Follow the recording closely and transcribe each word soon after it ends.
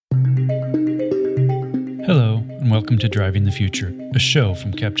Hello, and welcome to Driving the Future, a show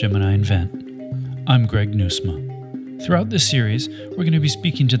from Capgemini Invent. I'm Greg Nusma. Throughout this series, we're going to be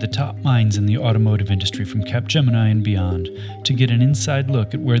speaking to the top minds in the automotive industry from Capgemini and beyond to get an inside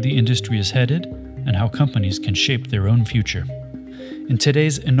look at where the industry is headed and how companies can shape their own future. In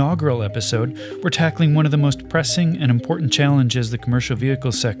today's inaugural episode, we're tackling one of the most pressing and important challenges the commercial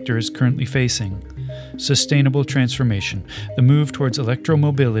vehicle sector is currently facing: sustainable transformation, the move towards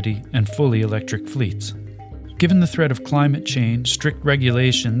electromobility and fully electric fleets. Given the threat of climate change, strict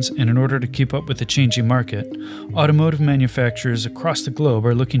regulations, and in order to keep up with the changing market, automotive manufacturers across the globe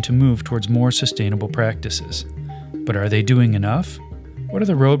are looking to move towards more sustainable practices. But are they doing enough? What are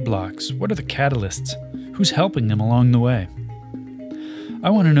the roadblocks? What are the catalysts? Who's helping them along the way? I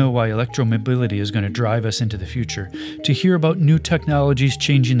want to know why electromobility is going to drive us into the future, to hear about new technologies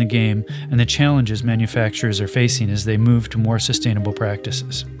changing the game and the challenges manufacturers are facing as they move to more sustainable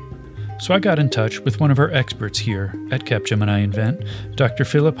practices. So I got in touch with one of our experts here at Capgemini Invent, Dr.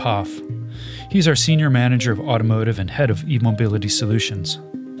 Philip Hoff. He's our Senior Manager of Automotive and Head of E-Mobility Solutions.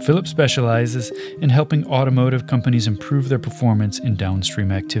 Philip specializes in helping automotive companies improve their performance in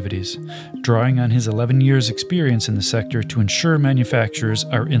downstream activities, drawing on his 11 years' experience in the sector to ensure manufacturers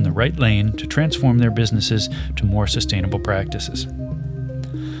are in the right lane to transform their businesses to more sustainable practices.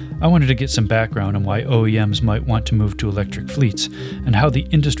 I wanted to get some background on why OEMs might want to move to electric fleets and how the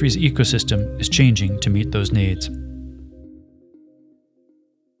industry's ecosystem is changing to meet those needs.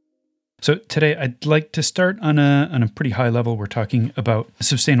 So today I'd like to start on a pretty high level. We're talking about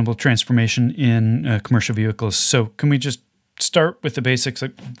sustainable transformation in commercial vehicles. So can we just start with the basics?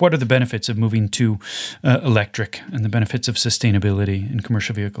 Like, what are the benefits of moving to electric and the benefits of sustainability in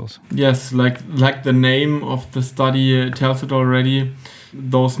commercial vehicles? Yes, like the name of the study tells it already,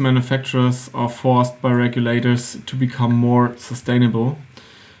 those manufacturers are forced by regulators to become more sustainable.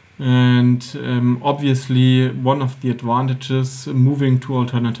 And obviously, one of the advantages moving to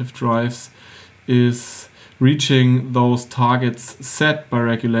alternative drives is reaching those targets set by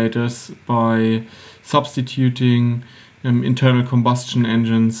regulators by substituting internal combustion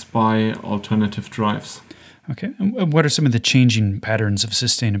engines by alternative drives. Okay. And what are some of the changing patterns of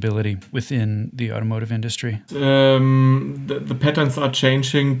sustainability within the automotive industry? The patterns are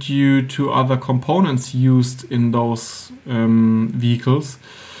changing due to other components used in those vehicles.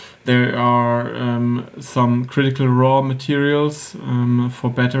 There are some critical raw materials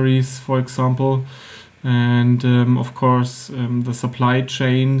for batteries, for example, and of course the supply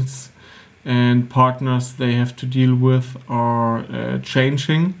chains and partners they have to deal with are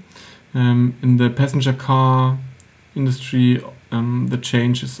changing. In the passenger car industry, the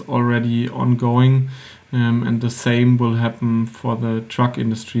change is already ongoing, and the same will happen for the truck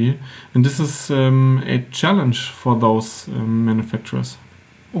industry. And this is a challenge for those manufacturers.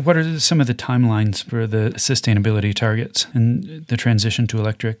 What are some of the timelines for the sustainability targets and the transition to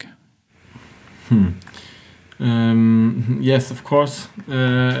electric? Yes, of course.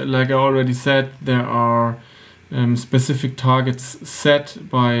 Like I already said, there are specific targets set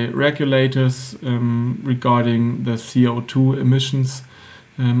by regulators regarding the CO2 emissions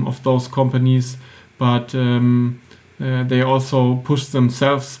of those companies, but they also push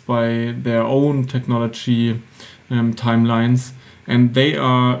themselves by their own technology timelines. And they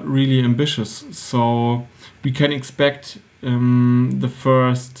are really ambitious. So we can expect the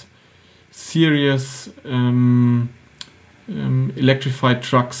first serious electrified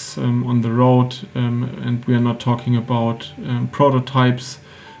trucks on the road. And we are not talking about prototypes,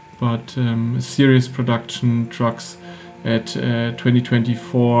 but serious production trucks at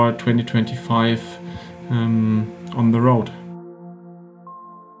 2024, 2025 on the road.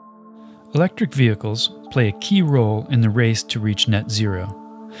 Electric vehicles play a key role in the race to reach net zero.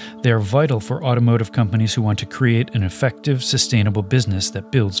 They are vital for automotive companies who want to create an effective, sustainable business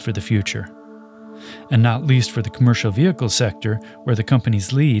that builds for the future. And not least for the commercial vehicle sector, where the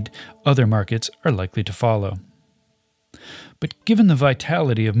companies lead, other markets are likely to follow. But given the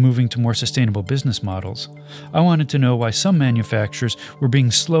vitality of moving to more sustainable business models, I wanted to know why some manufacturers were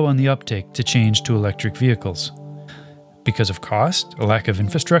being slow on the uptake to change to electric vehicles. Because of cost, a lack of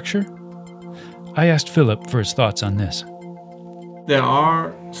infrastructure? I asked Philip for his thoughts on this. There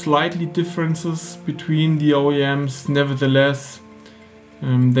are slightly differences between the OEMs. Nevertheless,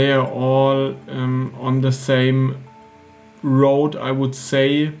 they are all on the same road, I would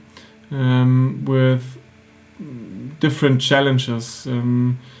say, with different challenges.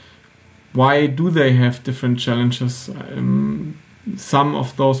 Why do they have different challenges? Some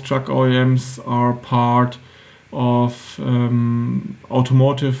of those truck OEMs are part of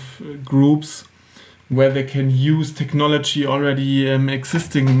automotive groups where they can use technology already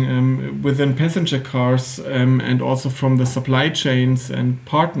existing within passenger cars and also from the supply chains and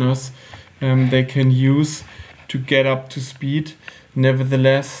partners they can use to get up to speed.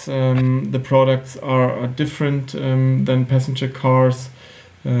 Nevertheless, the products are different than passenger cars,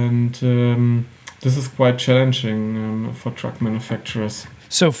 and this is quite challenging for truck manufacturers.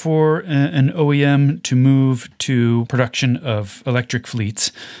 So for an OEM to move to production of electric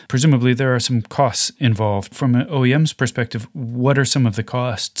fleets, presumably there are some costs involved. From an OEM's perspective, what are some of the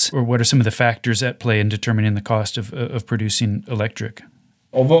costs, or what are some of the factors at play in determining the cost of producing electric?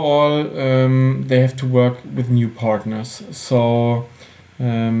 Overall, they have to work with new partners. So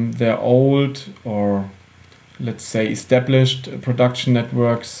their old, or let's say established production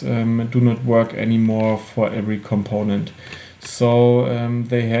networks do not work anymore for every component. So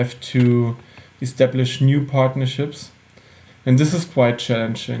they have to establish new partnerships. And this is quite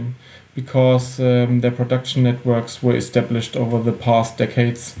challenging because their production networks were established over the past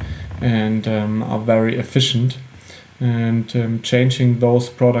decades and are very efficient. And changing those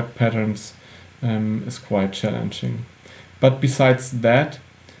product patterns is quite challenging. But besides that,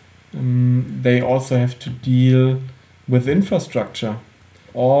 they also have to deal with infrastructure.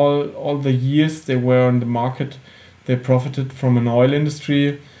 All the years they were on the market, they profited from an oil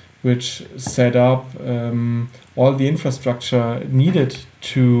industry which set up all the infrastructure needed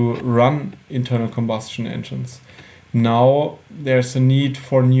to run internal combustion engines. Now there's a need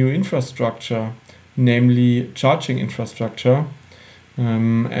for new infrastructure, namely charging infrastructure.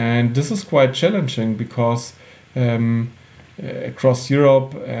 And this is quite challenging because across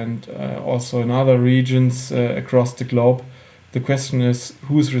Europe and also in other regions across the globe, the question is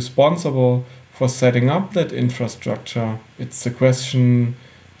who's responsible for setting up that infrastructure. It's a question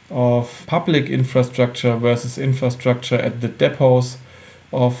of public infrastructure versus infrastructure at the depots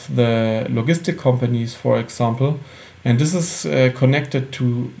of the logistic companies, for example. And this is connected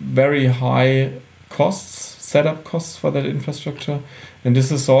to very high costs, setup costs for that infrastructure. And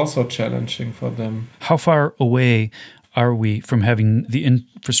this is also challenging for them. How far away are we from having the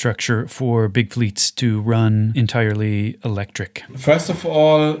infrastructure for big fleets to run entirely electric? First of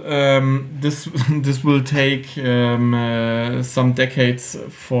all, this will take some decades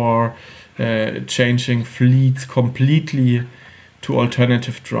for changing fleets completely to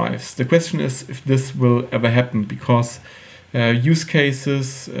alternative drives. The question is if this will ever happen, because use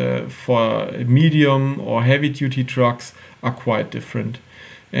cases for medium or heavy duty trucks are quite different.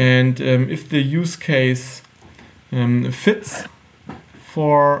 And if the use case fits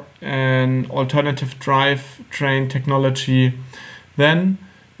for an alternative drivetrain technology, then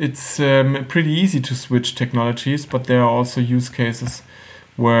it's pretty easy to switch technologies, but there are also use cases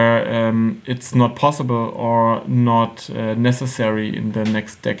where it's not possible or not necessary in the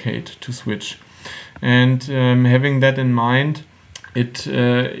next decade to switch. And having that in mind, it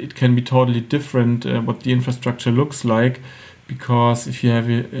can be totally different what the infrastructure looks like, because if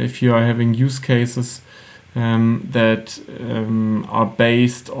you are having use cases that are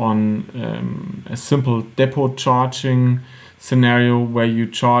based on a simple depot charging scenario where you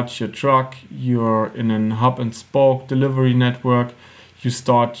charge your truck, you're in a hub and spoke delivery network, you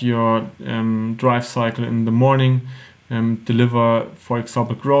start your drive cycle in the morning, deliver, for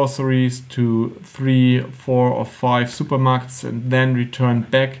example, groceries to 3, 4, or 5 supermarkets and then return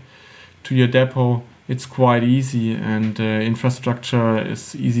back to your depot. It's quite easy, and infrastructure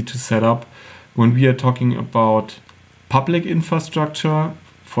is easy to set up. When we are talking about public infrastructure,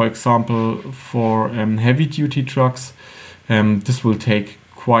 for example, for heavy-duty trucks, this will take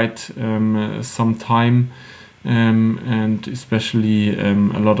quite some time, and especially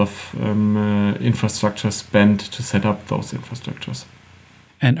a lot of infrastructure spent to set up those infrastructures.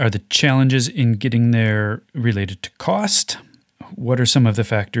 And are the challenges in getting there related to cost? What are some of the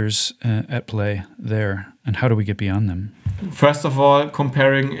factors at play there, and how do we get beyond them? First of all,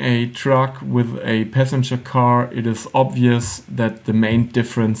 comparing a truck with a passenger car, it is obvious that the main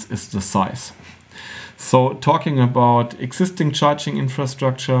difference is the size. So talking about existing charging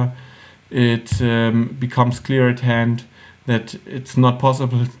infrastructure, it becomes clear at hand that it's not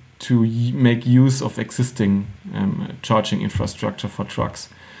possible to make use of existing charging infrastructure for trucks.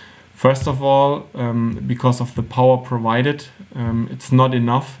 First of all, because of the power provided, it's not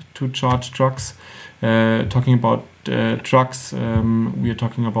enough to charge trucks. Talking about trucks, we are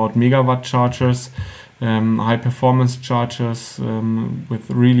talking about megawatt chargers, high performance chargers with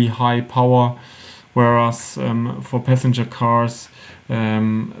really high power, whereas for passenger cars,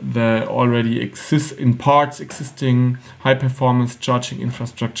 there already exists in parts existing high performance charging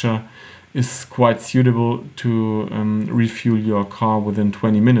infrastructure is quite suitable to refuel your car within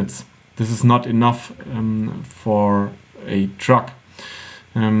 20 minutes. this is not enough for a truck.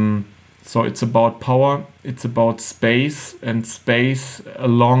 So it's about power, it's about space, and space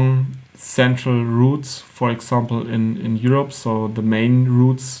along central routes, for example, in Europe. So the main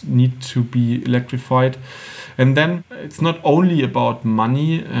routes need to be electrified. And then it's not only about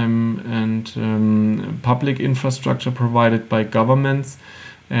money and public infrastructure provided by governments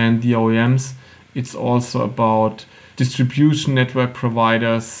and the OEMs. It's also about distribution network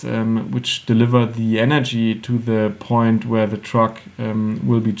providers which deliver the energy to the point where the truck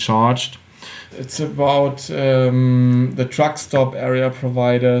will be charged. It's about the truck stop area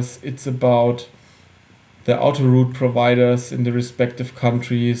providers. It's about the autoroute providers in the respective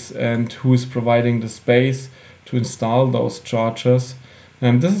countries and who is providing the space to install those chargers.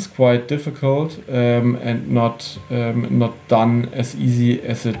 And this is quite difficult and not done as easy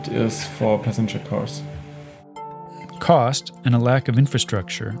as it is for passenger cars. Cost and a lack of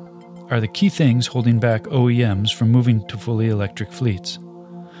infrastructure are the key things holding back OEMs from moving to fully electric fleets.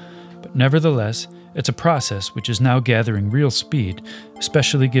 But nevertheless, it's a process which is now gathering real speed,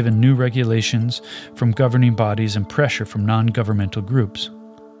 especially given new regulations from governing bodies and pressure from non-governmental groups.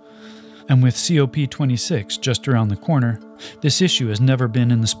 And with COP26 just around the corner, this issue has never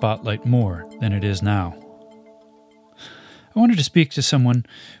been in the spotlight more than it is now. I wanted to speak to someone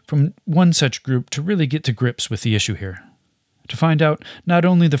from one such group to really get to grips with the issue here, to find out not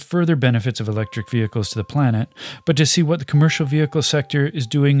only the further benefits of electric vehicles to the planet, but to see what the commercial vehicle sector is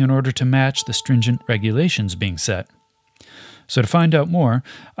doing in order to match the stringent regulations being set. So to find out more,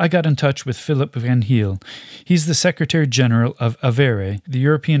 I got in touch with Philip Van Heel. He's the Secretary General of AVERE, the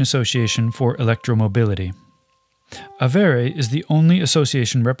European Association for Electromobility. AVERE is the only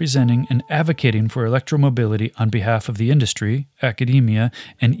association representing and advocating for electromobility on behalf of the industry, academia,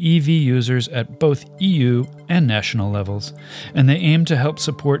 and EV users at both EU and national levels, and they aim to help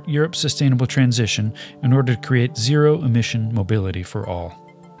support Europe's sustainable transition in order to create zero-emission mobility for all.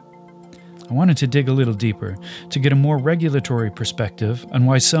 I wanted to dig a little deeper to get a more regulatory perspective on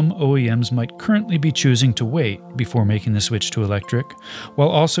why some OEMs might currently be choosing to wait before making the switch to electric, while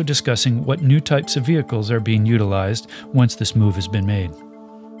also discussing what new types of vehicles are being utilized once this move has been made.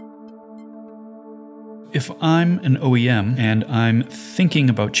 If I'm an OEM and I'm thinking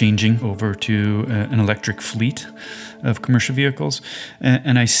about changing over to an electric fleet of commercial vehicles,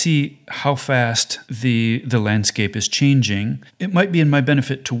 and I see how fast the landscape is changing, it might be in my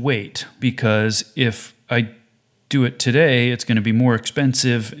benefit to wait, because if I do it today, it's going to be more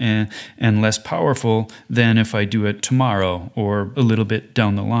expensive and less powerful than if I do it tomorrow or a little bit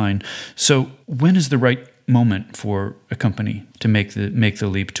down the line. So when is the right moment for a company to make the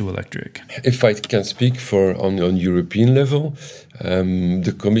leap to electric? If I can speak on European level,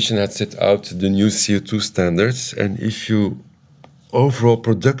 the Commission had set out the new CO2 standards, and if your overall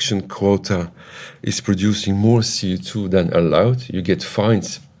production quota is producing more CO2 than allowed, you get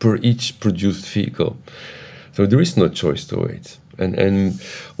fines per each produced vehicle. So there is no choice to wait. And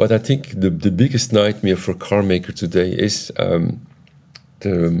what I think the biggest nightmare for car maker today is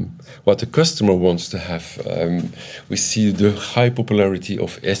what the customer wants to have. We see the high popularity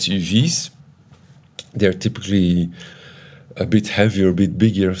of SUVs. They're typically a bit heavier, a bit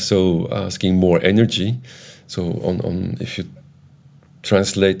bigger, so asking more energy. So if you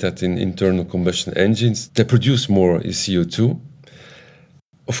translate that in internal combustion engines, they produce more CO2.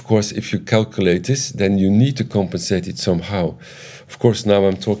 Of course, if you calculate this, then you need to compensate it somehow. Of course, now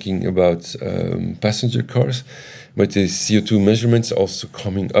I'm talking about passenger cars, but the CO2 measurements also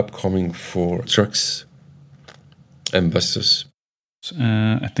upcoming for trucks and buses.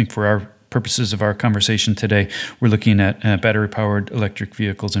 I think for our purposes of our conversation today, we're looking at battery-powered electric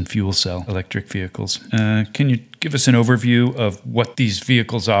vehicles and fuel cell electric vehicles. Can you give us an overview of what these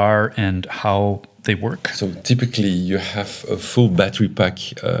vehicles are and how they work? So typically you have a full battery pack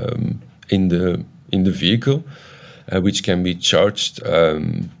in the vehicle, which can be charged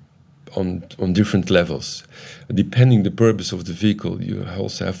on different levels. Depending the purpose of the vehicle, you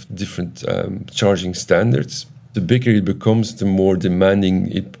also have different charging standards. The bigger it becomes, the more demanding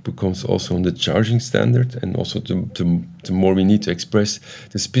it becomes also on the charging standard, and also the more we need to express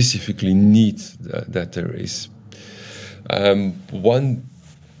the specific need that there is. One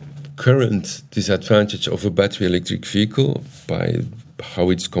current disadvantage of a battery electric vehicle, by how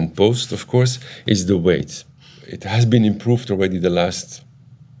it's composed, of course, is the weight. It has been improved already the last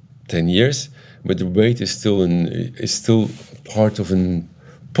 10 years, but the weight is still part of an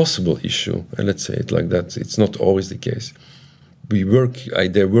possible issue, and let's say it like that. It's not always the case. They work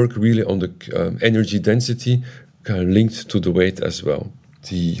really on the energy density linked to the weight as well.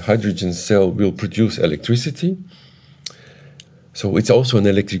 The hydrogen cell will produce electricity, So it's also an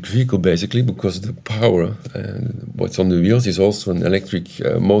electric vehicle, basically, because the power, what's on the wheels, is also an electric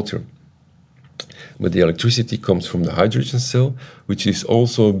motor. But the electricity comes from the hydrogen cell, which is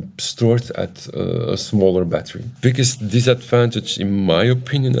also stored at a smaller battery. Biggest disadvantage, in my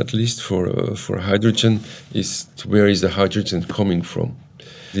opinion, at least for hydrogen, is where is the hydrogen coming from?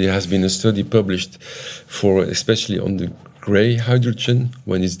 There has been a study published especially on the gray hydrogen,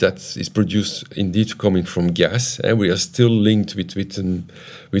 when that is produced indeed coming from gas, and we are still linked with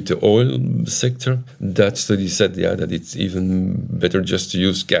the oil sector. That study said, that it's even better just to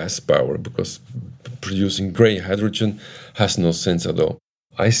use gas power, because producing gray hydrogen has no sense at all.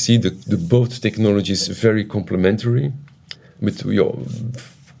 I see the both technologies very complementary, but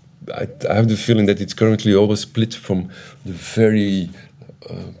I have the feeling that it's currently always split from the very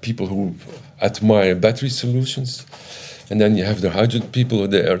people who admire battery solutions. And then you have the hydrogen people,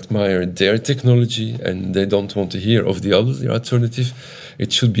 they admire their technology and they don't want to hear of the alternative.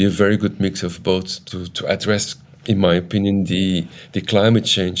 It should be a very good mix of both to address, in my opinion, the climate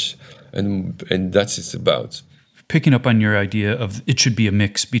change. And that's what it's about. Picking up on your idea of it should be a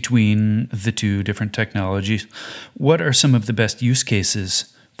mix between the two different technologies, what are some of the best use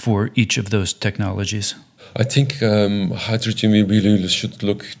cases for each of those technologies? I think hydrogen, we really should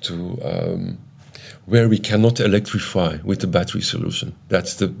look to where we cannot electrify with the battery solution.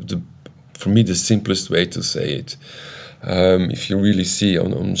 That's for me the simplest way to say it. If you really see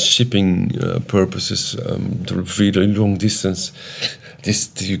on shipping purposes, the really long distance,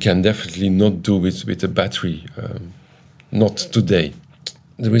 this you can definitely not do with a battery. Not today.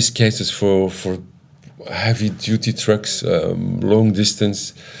 There is cases for heavy duty trucks, long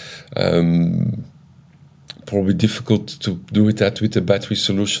distance. Probably difficult to do that with a battery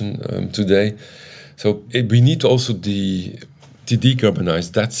solution today. So we need also to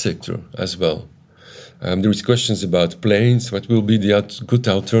decarbonize that sector as well. There is questions about planes. What will be the good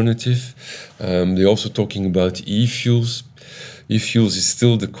alternative? They're also talking about e-fuels. E-fuels is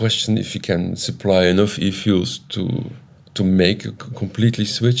still the question if you can supply enough e-fuels to make a completely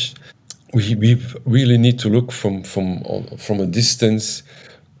switch. We really need to look from a distance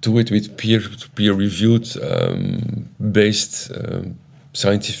to it with peer reviewed based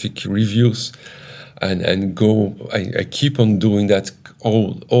scientific reviews. And go. I keep on doing that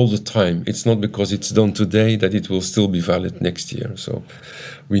all the time. It's not because it's done today that it will still be valid next year. So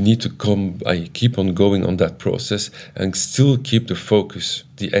we need to I keep on going on that process and still keep the focus,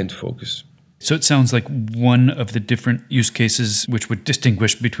 the end focus. So it sounds like one of the different use cases which would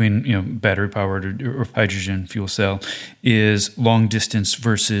distinguish between battery powered or hydrogen fuel cell is long distance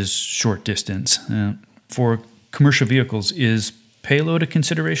versus short distance. For commercial vehicles, is payload a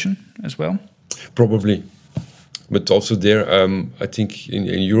consideration as well? Probably, but also there, I think in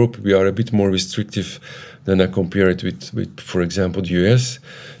Europe we are a bit more restrictive than I compare it with, for example, the US.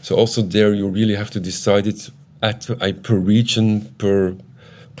 So also there you really have to decide it per region, per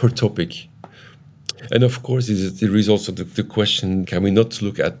topic. And of course, there is also the question: can we not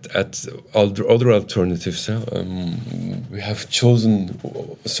look at other alternatives? We have chosen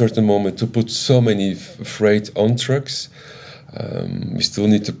a certain moment to put so many freight on trucks. We still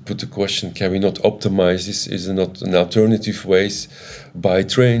need to put the question: can we not optimize this? Is there not an alternative ways by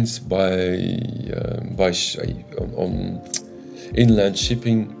trains, on inland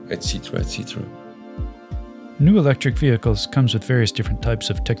shipping, etc., etc.? New electric vehicles comes with various different types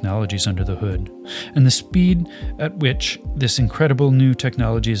of technologies under the hood, and the speed at which this incredible new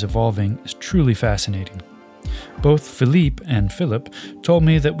technology is evolving is truly fascinating. Both Philippe and Philip told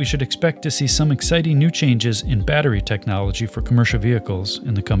me that we should expect to see some exciting new changes in battery technology for commercial vehicles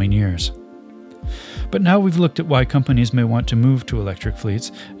in the coming years. But now we've looked at why companies may want to move to electric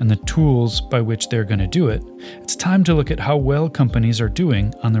fleets and the tools by which they're going to do it, it's time to look at how well companies are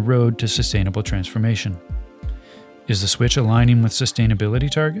doing on the road to sustainable transformation. Is the switch aligning with sustainability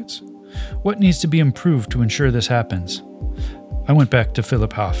targets? What needs to be improved to ensure this happens? I went back to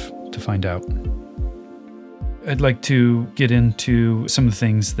Philip Hoff to find out. I'd like to get into some of the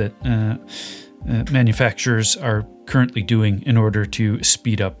things that manufacturers are currently doing in order to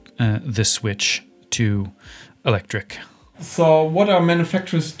speed up the switch to electric. So what are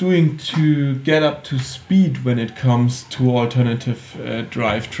manufacturers doing to get up to speed when it comes to alternative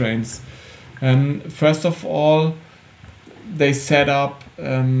drivetrains? First of all, they set up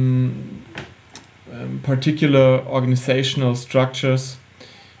particular organizational structures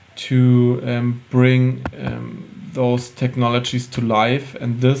to bring those technologies to life,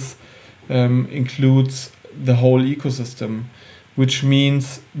 and this includes the whole ecosystem, which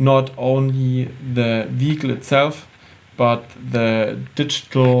means not only the vehicle itself, but the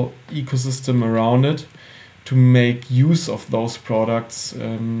digital ecosystem around it, to make use of those products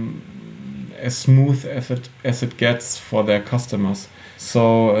as smooth as it gets for their customers.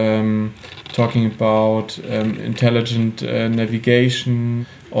 So talking about intelligent navigation,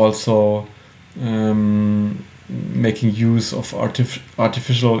 also making use of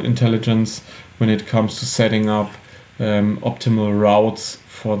artificial intelligence when it comes to setting up optimal routes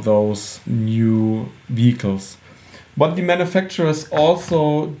for those new vehicles. What the manufacturers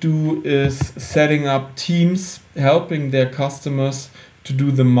also do is setting up teams, helping their customers to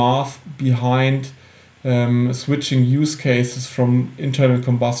do the math behind switching use cases from internal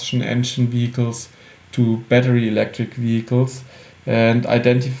combustion engine vehicles to battery electric vehicles, and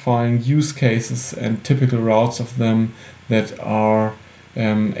identifying use cases and typical routes of them that are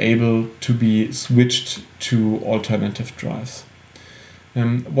able to be switched to alternative drives.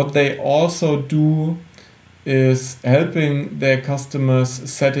 What they also do is helping their customers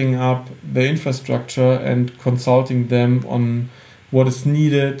setting up the infrastructure and consulting them on what is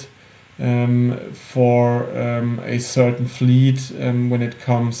needed for a certain fleet when it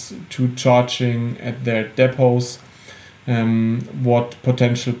comes to charging at their depots, what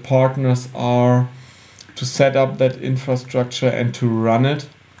potential partners are to set up that infrastructure and to run it,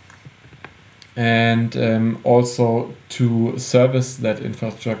 and also to service that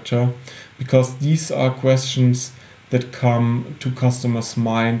infrastructure, because these are questions that come to customers'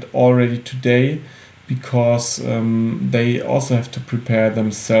 mind already today, because they also have to prepare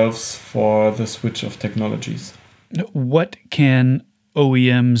themselves for the switch of technologies. What can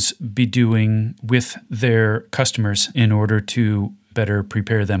OEMs be doing with their customers in order to better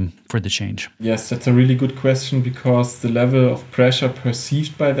prepare them for the change? Yes, that's a really good question, because the level of pressure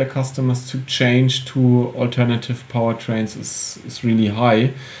perceived by their customers to change to alternative powertrains is really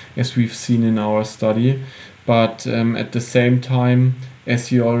high, as we've seen in our study. But at the same time,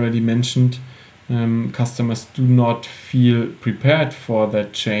 as you already mentioned, customers do not feel prepared for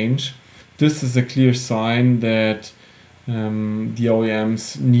that change. This is a clear sign that the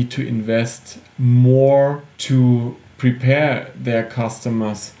OEMs need to invest more to prepare their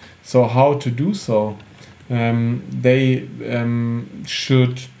customers. So how to do so? They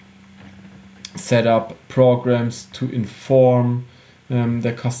should set up programs to inform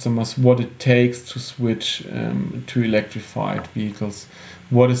their customers what it takes to switch to electrified vehicles.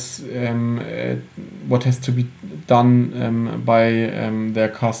 What has to be done by their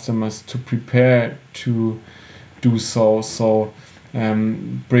customers to prepare to do so. So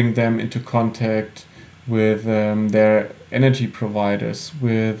bring them into contact with their energy providers,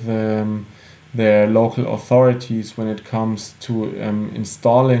 with their local authorities when it comes to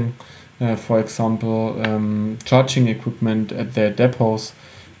installing, for example, charging equipment at their depots,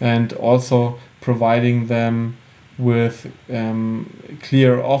 and also providing them with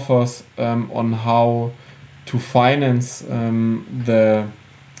clear offers on how to finance the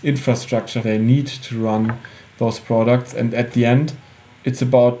infrastructure they need to run those products. And at the end, it's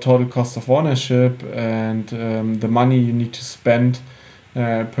about total cost of ownership and the money you need to spend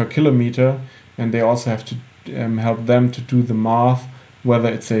per kilometer. And they also have to help them to do the math, whether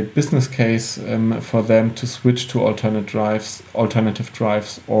it's a business case for them to switch to alternative drives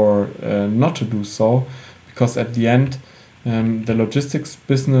or not to do so. Because at the end, the logistics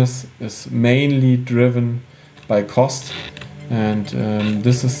business is mainly driven by cost, and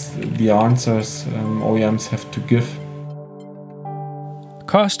this is the answers OEMs have to give.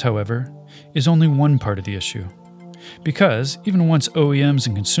 Cost, however, is only one part of the issue. Because even once OEMs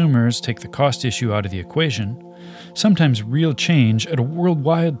and consumers take the cost issue out of the equation, sometimes real change at a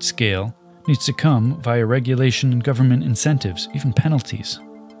worldwide scale needs to come via regulation and government incentives, even penalties.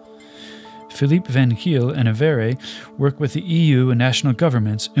 Philippe Van Kiel and Avere work with the EU and national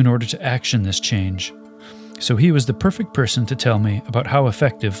governments in order to action this change. So he was the perfect person to tell me about how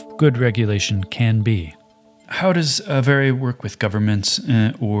effective good regulation can be. How does Avere work with governments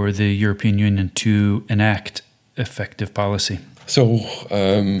or the European Union to enact effective policy? So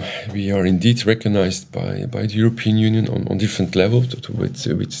we are indeed recognized by the European Union on different levels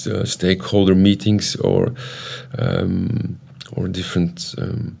with stakeholder meetings or different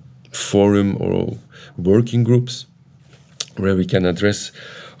forum or working groups where we can address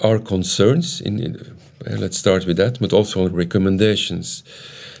our concerns. Let's start with that, but also recommendations.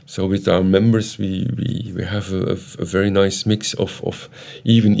 So with our members, we have a very nice mix of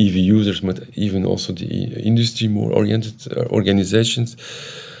even EV users, but even also the industry more oriented organizations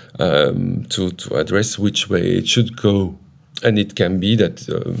to address which way it should go. And it can be that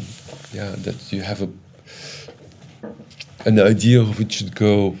that you have an idea of it should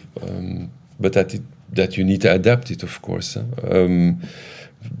go, but that you need to adapt it, of course.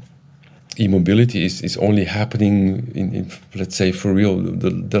 e-mobility is only happening in, let's say, for real,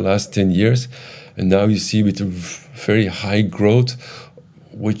 the last 10 years. And now you see with a very high growth,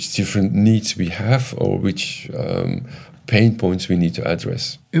 which different needs we have or which pain points we need to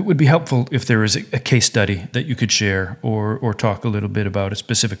address. It would be helpful if there is a case study that you could share or talk a little bit about a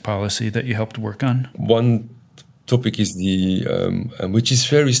specific policy that you helped work on. One topic is which is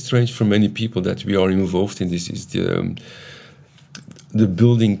very strange for many people that we are involved in this, is the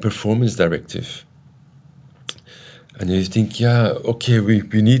Building Performance Directive. And you think,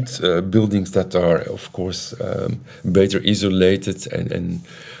 we need buildings that are, of course, better isolated and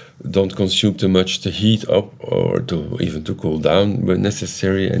don't consume too much to heat up or to cool down when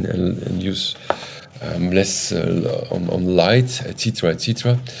necessary, and use less on light, etc.,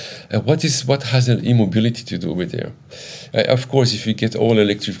 etc. What has an e-mobility to do with there? Of course, if we get all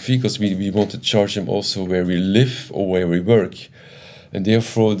electric vehicles, we want to charge them also where we live or where we work. And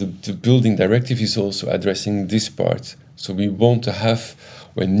therefore, the building directive is also addressing this part. So we want to have,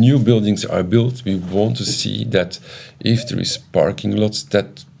 when new buildings are built, we want to see that if there is parking lots,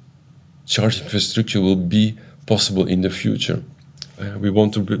 that charge infrastructure will be possible in the future. We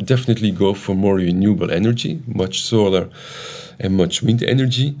want to definitely go for more renewable energy, much solar and much wind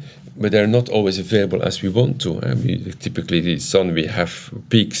energy, but they're not always available as we want to. Typically, the sun, we have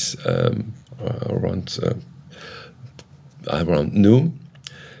peaks around noon.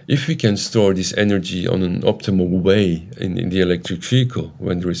 If we can store this energy on an optimal way in the electric vehicle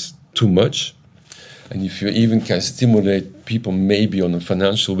when there is too much, and if you even can stimulate people maybe on a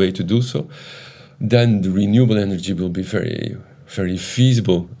financial way to do so, then the renewable energy will be very, very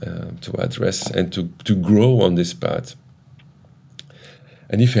feasible to address and to grow on this path.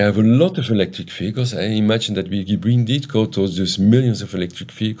 And if you have a lot of electric vehicles, I imagine that we indeed go towards those millions of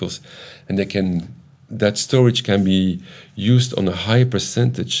electric vehicles, and that storage can be used on a high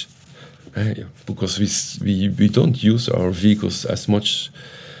percentage, because we don't use our vehicles as much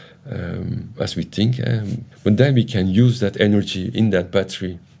as we think. But then we can use that energy in that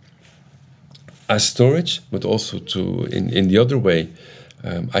battery as storage, but also in the other way.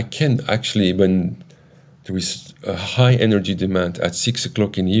 I can actually, when there is a high energy demand at 6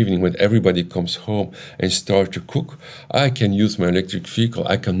 o'clock in the evening, when everybody comes home and start to cook, I can use my electric vehicle,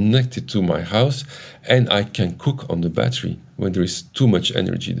 I connect it to my house, and I can cook on the battery when there is too much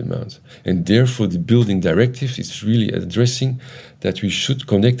energy demand. And therefore the building directive is really addressing that we should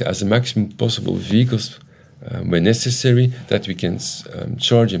connect as maximum possible vehicles when necessary, that we can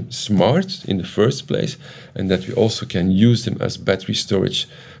charge them smart in the first place, and that we also can use them as battery storage,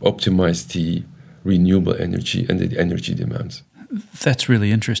 optimize the renewable energy and the energy demand. That's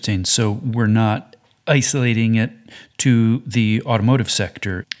really interesting. So we're not isolating it to the automotive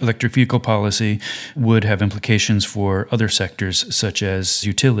sector. Electric vehicle policy would have implications for other sectors such as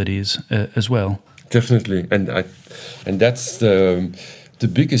utilities as well. Definitely, and that's the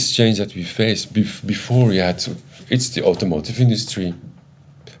biggest change that we faced. Before we had it's the automotive industry,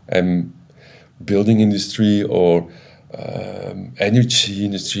 building industry, or energy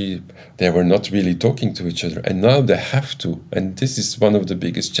industry. They were not really talking to each other, and now they have to, and this is one of the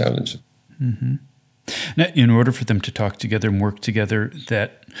biggest challenges. Mm-hmm. Now, in order for them to talk together and work together,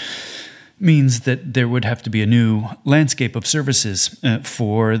 that means that there would have to be a new landscape of services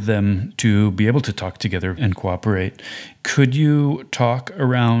for them to be able to talk together and cooperate. Could you talk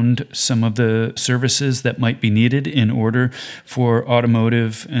around some of the services that might be needed in order for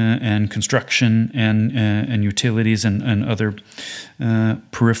automotive and construction and utilities and other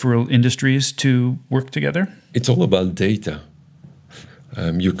peripheral industries to work together? It's all about data.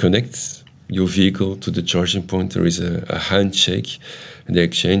 You connect your vehicle to the charging point. There is a handshake, and they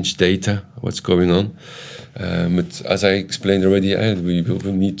exchange data, what's going on. But as I explained already, we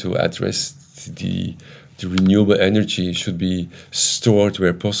will need to address the renewable energy should be stored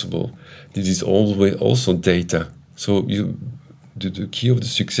where possible. This is always also data. So the key of the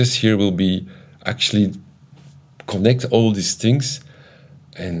success here will be actually connect all these things,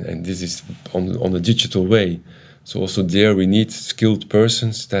 and this is on a digital way. So also there we need skilled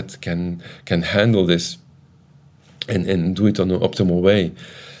persons that can handle this and do it on an optimal way.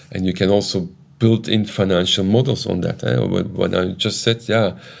 And you can also build in financial models on that. What I just said,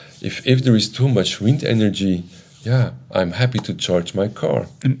 if there is too much wind energy, I'm happy to charge my car.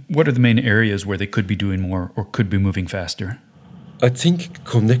 And what are the main areas where they could be doing more or could be moving faster? I think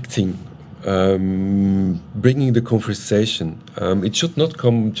connecting, bringing the conversation. It should not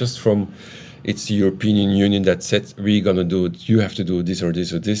come just from it's the European Union that said, we're going to do it, you have to do this or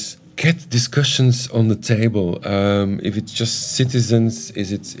this or this. Get discussions on the table. If it's just citizens,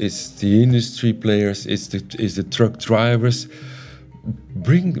 is the industry players, is the truck drivers,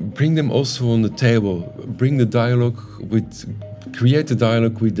 bring them also on the table. Bring the dialogue create a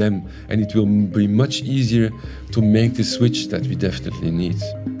dialogue with them, and it will be much easier to make the switch that we definitely need.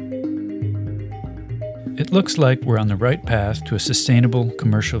 It looks like we're on the right path to a sustainable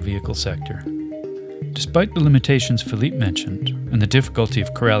commercial vehicle sector. Despite the limitations Philippe mentioned and the difficulty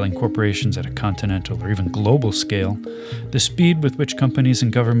of corralling corporations at a continental or even global scale, the speed with which companies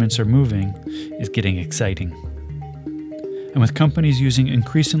and governments are moving is getting exciting. And with companies using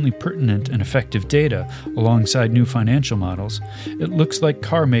increasingly pertinent and effective data alongside new financial models, it looks like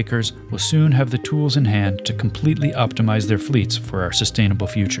car makers will soon have the tools in hand to completely optimize their fleets for our sustainable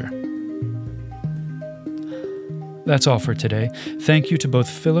future. That's all for today. Thank you to both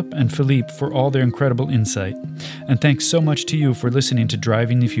Philip and Philippe for all their incredible insight. And thanks so much to you for listening to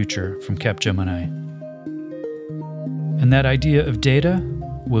Driving the Future from Capgemini. And that idea of data,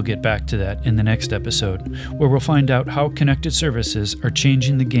 we'll get back to that in the next episode, where we'll find out how connected services are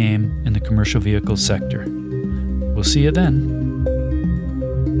changing the game in the commercial vehicle sector. We'll see you then.